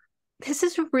 This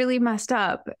is really messed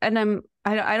up. And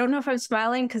I don't know if I'm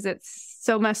smiling because it's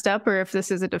so messed up or if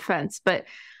this is a defense, but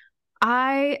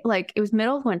it was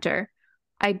middle of winter.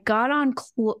 I got on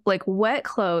wet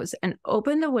clothes and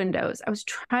opened the windows. I was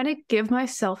trying to give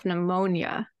myself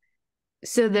pneumonia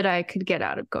so that I could get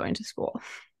out of going to school.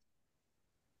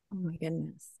 Oh my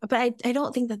goodness. But I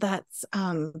don't think that's,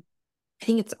 I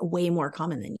think it's way more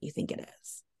common than you think it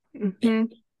is.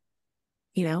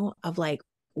 Mm-hmm. Of like,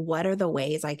 what are the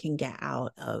ways I can get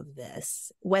out of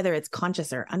this, whether it's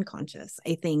conscious or unconscious?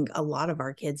 I think a lot of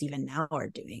our kids even now are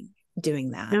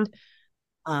doing that.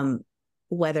 Yeah.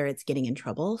 Whether it's getting in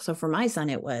trouble. So for my son,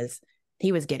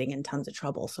 he was getting in tons of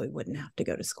trouble so he wouldn't have to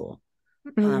go to school.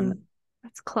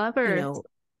 That's clever.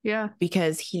 Yeah.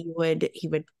 Because he would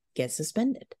get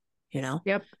suspended,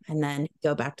 Yep. And then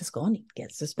go back to school and he'd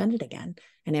get suspended again.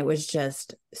 And it was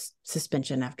just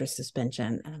suspension after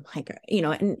suspension. And I'm like,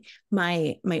 and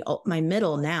my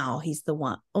middle now, he's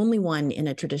the only one in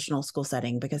a traditional school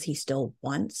setting because he still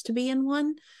wants to be in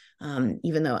one.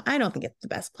 Even though I don't think it's the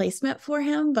best placement for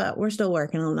him, but we're still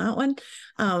working on that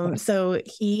one. So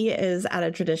he is at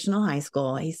a traditional high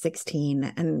school. He's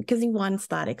 16, and because he wants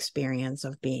that experience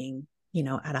of being,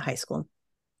 at a high school.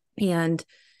 And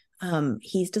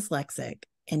he's dyslexic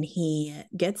and he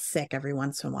gets sick every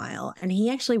once in a while. And he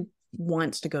actually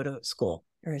wants to go to school,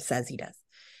 or says he does.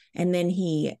 And then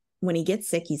when he gets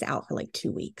sick, he's out for like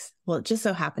 2 weeks. Well, it just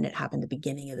so happened it happened the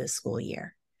beginning of this school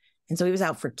year. And so he was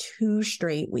out for 2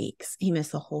 straight weeks. He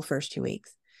missed the whole first 2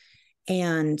 weeks.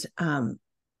 And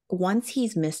once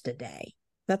he's missed a day,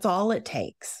 that's all it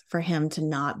takes for him to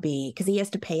not be, because he has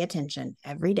to pay attention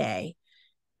every day.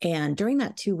 And during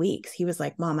that 2 weeks, he was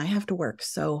like, Mom, I have to work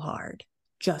so hard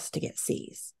just to get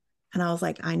C's. And I was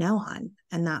like, I know, hon.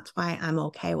 And that's why I'm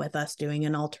okay with us doing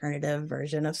an alternative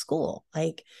version of school.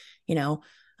 Like,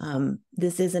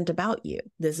 this isn't about you.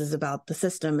 This is about the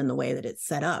system and the way that it's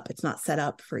set up. It's not set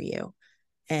up for you.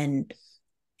 And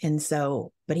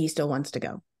so, but he still wants to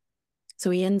go. So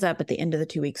he ends up at the end of the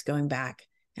 2 weeks going back.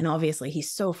 And obviously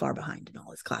he's so far behind in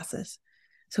all his classes.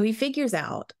 So he figures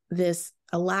out this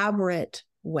elaborate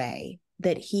way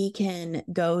that he can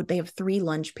go. They have 3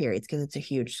 lunch periods because it's a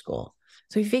huge school.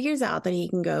 So he figures out that he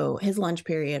can go, his lunch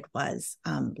period was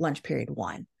lunch period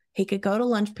 1. He could go to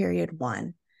lunch period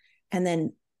 1, and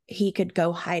then he could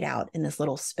go hide out in this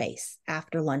little space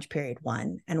after lunch period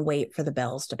 1 and wait for the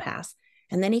bells to pass.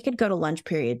 And then he could go to lunch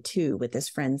period 2 with his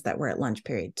friends that were at lunch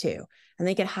period 2. And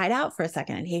they could hide out for a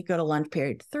second and he'd go to lunch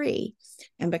period 3.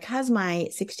 And because my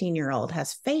 16-year-old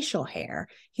has facial hair,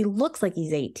 he looks like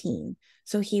he's 18.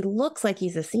 So he looks like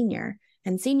he's a senior.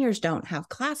 And seniors don't have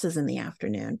classes in the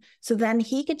afternoon. So then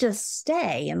he could just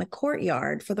stay in the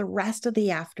courtyard for the rest of the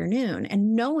afternoon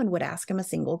and no one would ask him a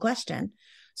single question.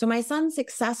 So my son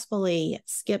successfully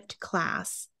skipped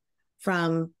class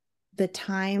from the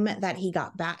time that he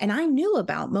got back. And I knew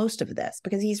about most of this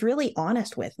because he's really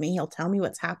honest with me. He'll tell me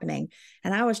what's happening.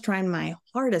 And I was trying my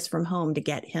hardest from home to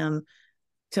get him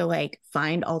to like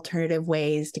find alternative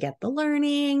ways to get the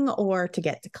learning or to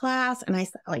get to class. And I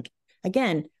said, like,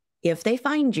 again, if they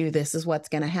find you, this is what's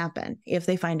going to happen. If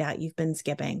they find out you've been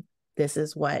skipping, this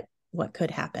is what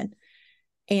could happen.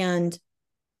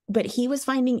 But he was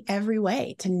finding every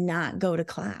way to not go to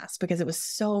class because it was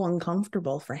so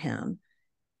uncomfortable for him.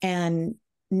 And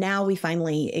now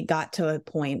it got to a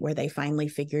point where they finally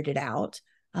figured it out.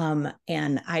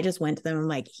 And I just went to them. I'm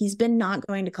like, he's been not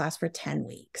going to class for 10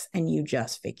 weeks and you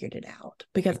just figured it out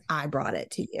because I brought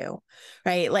it to you,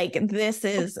 right? Like this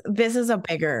is a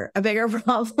bigger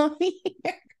problem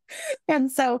here.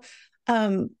 And so,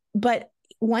 but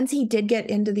once he did get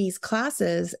into these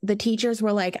classes, the teachers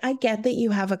were like, I get that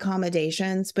you have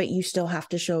accommodations, but you still have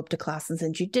to show up to class. And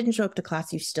since you didn't show up to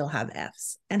class, you still have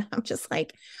Fs. And I'm just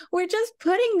like, we're just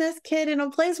putting this kid in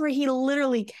a place where he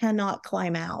literally cannot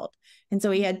climb out. And so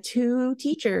he had 2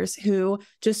 teachers who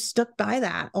just stuck by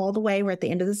that all the way. We're at the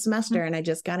end of the semester and I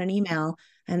just got an email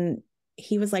and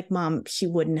he was like, Mom, she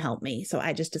wouldn't help me. So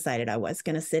I just decided I was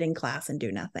going to sit in class and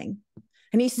do nothing.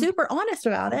 And he's super honest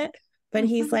about it. But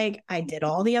he's like, I did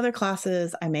all the other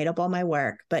classes. I made up all my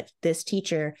work. But this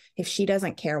teacher, if she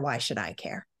doesn't care, why should I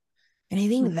care? And I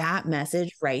think that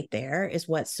message right there is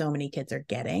what so many kids are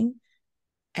getting.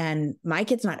 And my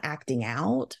kid's not acting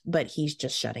out, but he's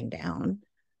just shutting down.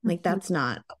 Like that's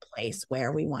not a place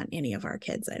where we want any of our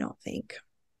kids, I don't think.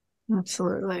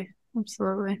 Absolutely.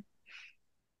 Absolutely.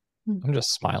 I'm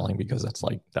just smiling because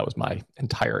that was my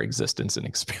entire existence and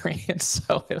experience.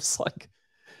 So it's like,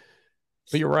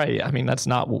 but you're right. I mean, that's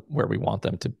not where we want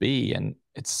them to be. And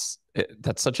that's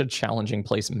such a challenging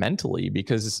place mentally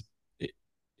because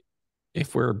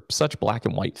if we're such black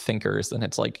and white thinkers, then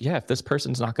it's like, yeah, if this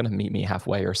person's not going to meet me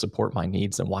halfway or support my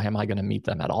needs, then why am I going to meet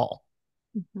them at all?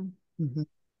 Mm-hmm. Mm-hmm.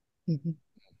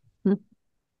 Mm-hmm.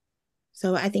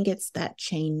 So I think it's that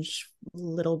change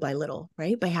little by little,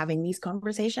 right? By having these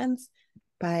conversations,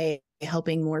 by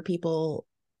helping more people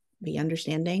be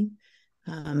understanding.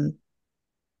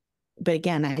 But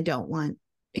again,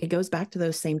 it goes back to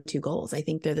those same 2 goals. I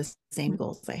think they're the same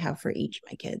goals I have for each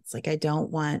of my kids. Like I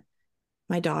don't want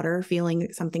my daughter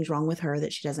feeling something's wrong with her,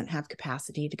 that she doesn't have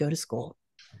capacity to go to school.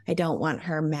 I don't want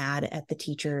her mad at the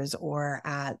teachers or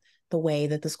at the way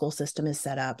that the school system is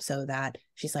set up so that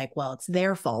she's like, well, it's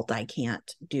their fault I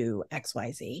can't do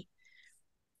XYZ.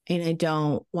 And I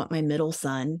don't want my middle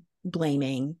son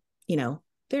blaming,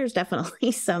 there's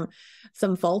definitely some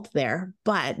fault there,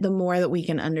 but the more that we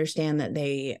can understand that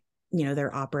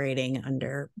they're operating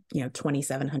under,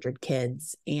 2,700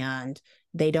 kids and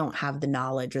they don't have the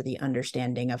knowledge or the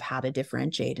understanding of how to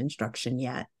differentiate instruction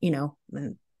yet,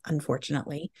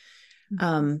 unfortunately.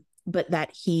 But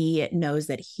that he knows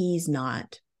that he's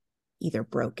not either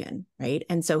broken, right?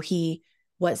 And so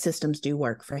what systems do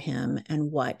work for him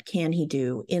and what can he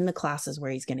do in the classes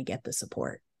where he's going to get the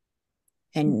support.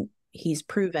 And he's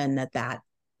proven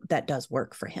that does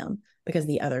work for him because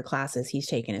the other classes he's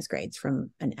taken his grades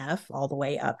from an F all the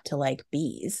way up to like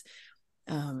Bs.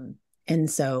 And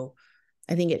so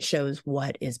I think it shows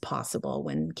what is possible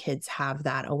when kids have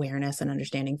that awareness and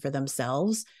understanding for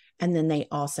themselves. And then they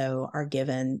also are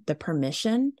given the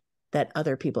permission that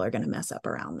other people are going to mess up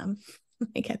around them.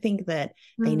 Like I think that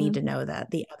they need to know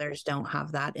that the others don't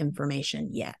have that information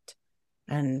yet.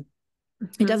 And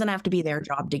it doesn't have to be their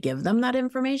job to give them that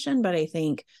information, but I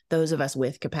think those of us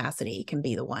with capacity can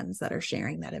be the ones that are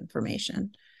sharing that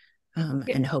information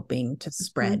and hoping to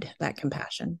spread that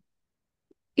compassion.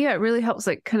 Yeah, it really helps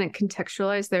like kind of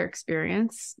contextualize their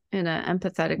experience in an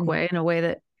empathetic way, in a way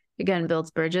that, again, builds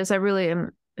bridges. I really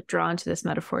am drawn to this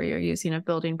metaphor you're using of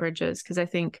building bridges because I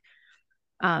think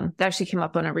that actually came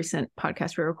up on a recent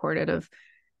podcast we recorded of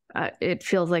it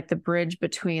feels like the bridge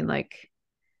between like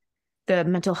the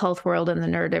mental health world and the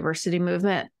neurodiversity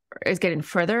movement is getting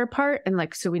further apart. And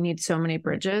like, so we need so many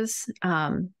bridges.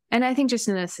 And I think just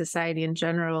in a society in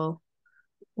general,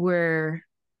 we're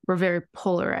very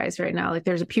polarized right now. Like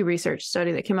there's a Pew Research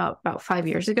study that came out about 5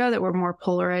 years ago that we're more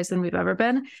polarized than we've ever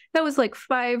been. That was like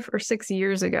 5 or 6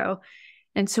 years ago.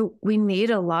 And so we need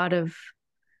a lot of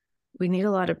we need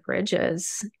a lot of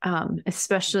bridges,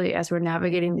 especially as we're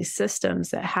navigating these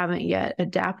systems that haven't yet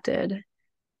adapted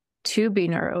to be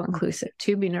neuro-inclusive,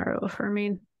 to be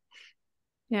neuro-affirming.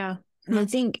 Yeah. And I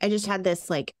think I just had this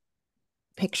like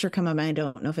picture come up, and I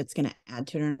don't know if it's going to add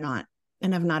to it or not.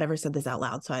 And I've not ever said this out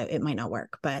loud, so it might not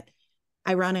work, but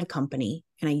I run a company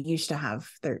and I used to have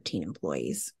 13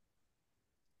 employees.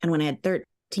 And when I had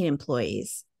 13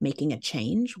 employees, making a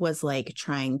change was like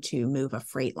trying to move a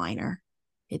freightliner.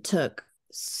 It took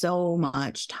so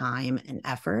much time and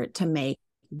effort to make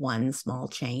one small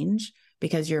change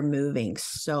because you're moving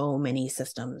so many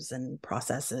systems and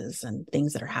processes and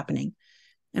things that are happening.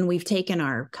 And we've taken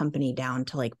our company down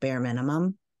to like bare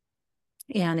minimum.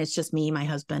 And it's just me, my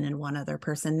husband, and one other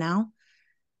person now.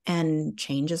 And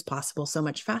change is possible so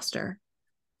much faster.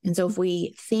 And so if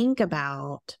we think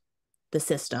about the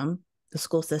system, the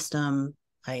school system,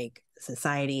 like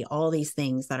society, all these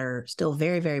things that are still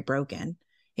very, very broken,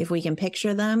 if we can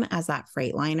picture them as that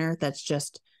freightliner that's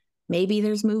just, maybe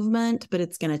there's movement, but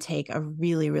it's going to take a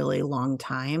really, really long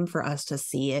time for us to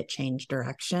see it change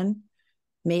direction.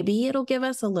 Maybe it'll give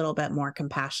us a little bit more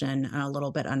compassion and a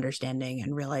little bit understanding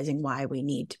and realizing why we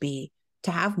need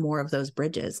to have more of those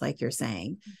bridges, like you're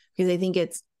saying, because I think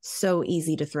it's so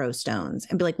easy to throw stones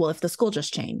and be like, well, if the school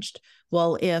just changed,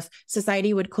 well, if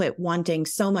society would quit wanting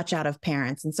so much out of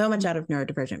parents and so much out of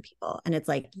neurodivergent people. And it's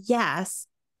like, yes,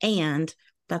 and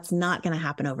that's not going to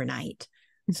happen overnight.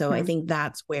 So I think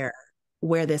that's where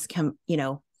this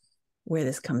where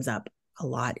this comes up a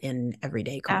lot in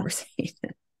everyday conversation.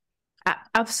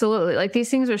 Absolutely. Like these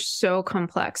things are so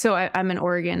complex. So I'm in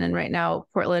Oregon, and right now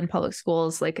Portland public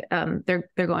schools, like they're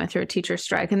going through a teacher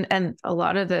strike, and a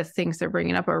lot of the things they're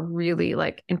bringing up are really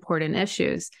like important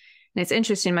issues. And it's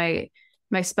interesting.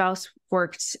 My spouse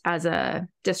worked as a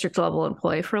district level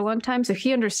employee for a long time, so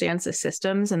he understands the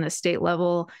systems and the state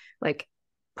level like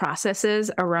processes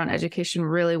around education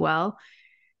really well.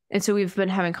 And so we've been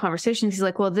having conversations. He's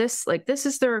like, well, this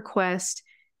is the request.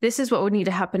 This is what would need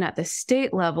to happen at the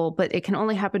state level, but it can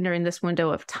only happen during this window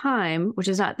of time, which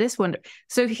is not this window.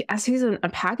 So as he's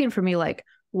unpacking for me, like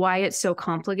why it's so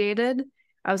complicated,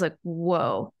 I was like,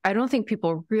 whoa, I don't think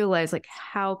people realize like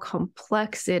how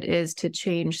complex it is to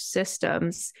change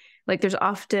systems. Like there's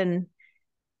often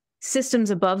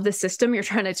systems above the system you're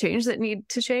trying to change that need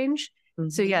to change. Mm-hmm.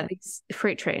 So yeah, the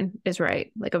freight train is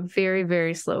right. Like a very,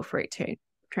 very slow freight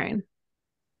train.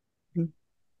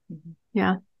 Mm-hmm.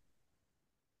 Yeah.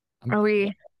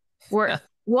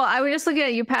 Well, I was just looking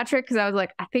at you, Patrick, because I was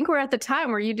like, I think we're at the time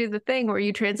where you do the thing where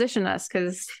you transition us,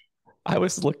 because I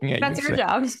was looking at that's your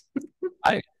job.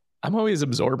 I'm always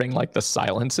absorbing like the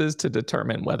silences to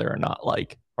determine whether or not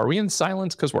like, are we in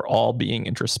silence because we're all being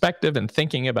introspective and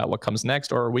thinking about what comes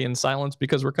next, or are we in silence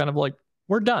because we're kind of like,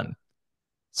 we're done?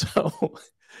 So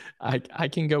I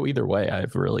can go either way.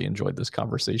 I've really enjoyed this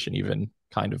conversation, even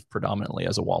kind of predominantly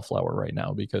as a wallflower right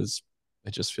now, because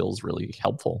it just feels really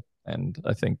helpful. And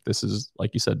I think this is,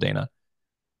 like you said, Dayna,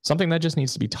 something that just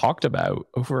needs to be talked about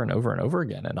over and over and over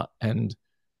again,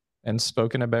 and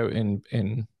spoken about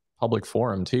in public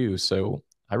forum too. So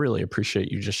I really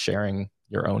appreciate you just sharing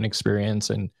your own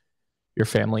experience and your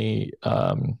family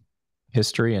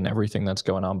history and everything that's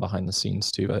going on behind the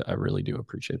scenes too. I really do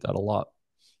appreciate that a lot.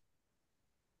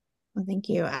 Well, thank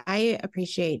you. I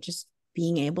appreciate just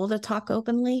being able to talk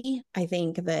openly. I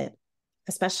think that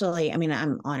especially, I mean,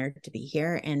 I'm honored to be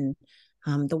here, and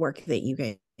the work that you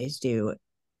guys do,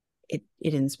 it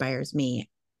inspires me.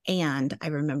 And I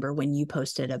remember when you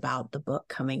posted about the book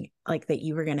coming, like that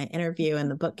you were going to interview, and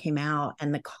the book came out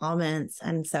and the comments.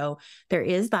 And so there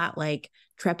is that like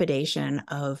trepidation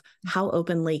of how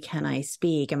openly can I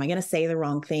speak? Am I going to say the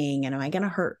wrong thing? And am I going to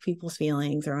hurt people's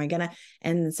feelings? Or am I going to?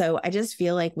 And so I just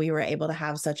feel like we were able to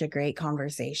have such a great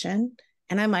conversation.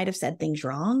 And I might have said things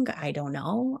wrong. I don't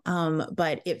know.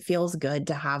 But it feels good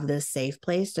to have this safe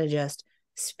place to just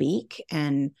speak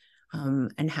and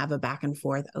have a back and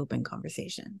forth open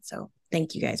conversation. So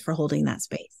thank you guys for holding that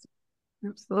space.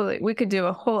 Absolutely. We could do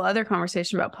a whole other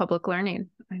conversation about public learning.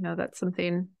 I know that's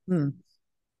something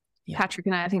Patrick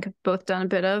and I think have both done a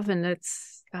bit of, and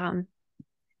it's,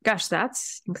 gosh,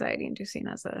 that's anxiety inducing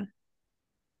as a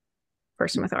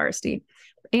person with RSD,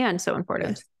 and so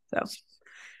important. Yes. So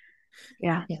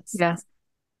yeah. Yes. Yeah.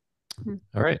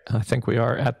 All right. I think we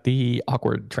are at the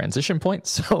awkward transition point.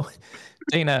 So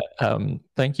Dayna,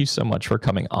 thank you so much for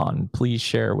coming on. Please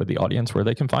share with the audience where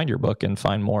they can find your book and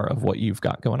find more of what you've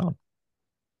got going on.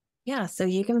 Yeah. So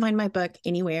you can find my book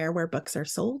anywhere where books are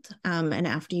sold. And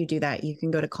after you do that, you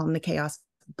can go to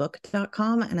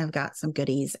calmthechaosbook.com, and I've got some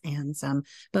goodies and some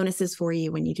bonuses for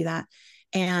you when you do that.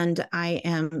 And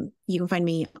you can find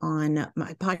me on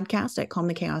my podcast at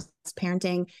𝗿𝗶𝘀cie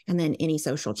Parenting, and then any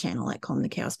social channel at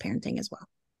𝗿𝗶𝘀cie Parenting as well.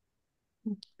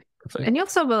 Perfect. And you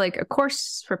also have like a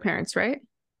course for parents, right?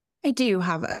 I do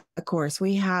have a course.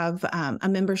 We have a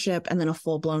membership and then a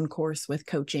full-blown course with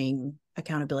coaching,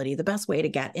 accountability. The best way to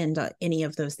get into any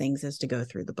of those things is to go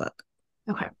through the book.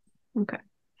 Okay.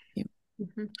 Yeah.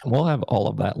 Mm-hmm. We'll have all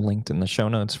of that linked in the show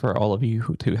notes for all of you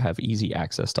who to have easy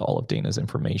access to all of Dayna's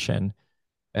information.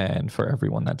 And for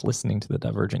everyone that's listening to the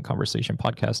Divergent Conversation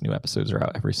podcast, new episodes are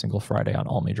out every single Friday on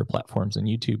all major platforms and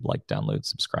YouTube. Like, download,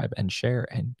 subscribe, and share.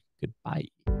 And goodbye.